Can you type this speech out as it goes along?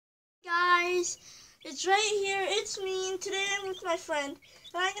guys, it's right here. It's me, and today I'm with my friend,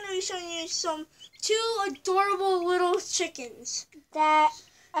 and I'm going to be showing you two adorable little chickens that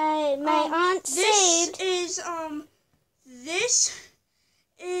my aunt saved. This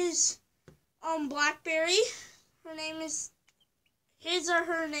is Blackberry. Her name is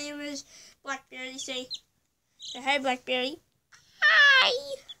her name is Blackberry. Say hi, Blackberry.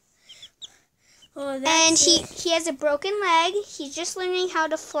 Hi. Oh, and he has a broken leg. He's just learning how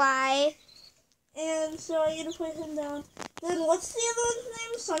to fly. And so I'm going to put him down. Then what's the other one's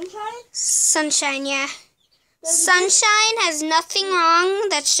name? Sunshine? Sunshine, yeah. Sunshine has nothing wrong.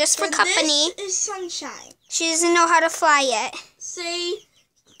 That's just for company. This is Sunshine. She doesn't know how to fly yet. Say,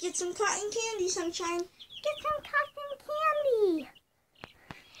 get some cotton candy, Sunshine. Get some cotton candy.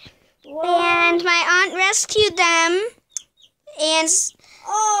 Whoa. And my aunt rescued them. And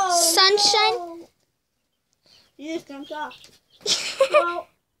Sunshine... No. You just jumped off. Well,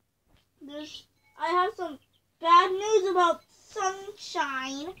 I have some bad news about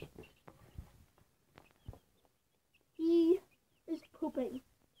Sunshine. He is pooping.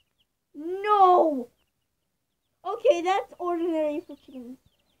 No! Okay, that's ordinary for chickens.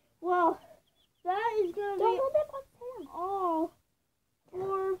 Well,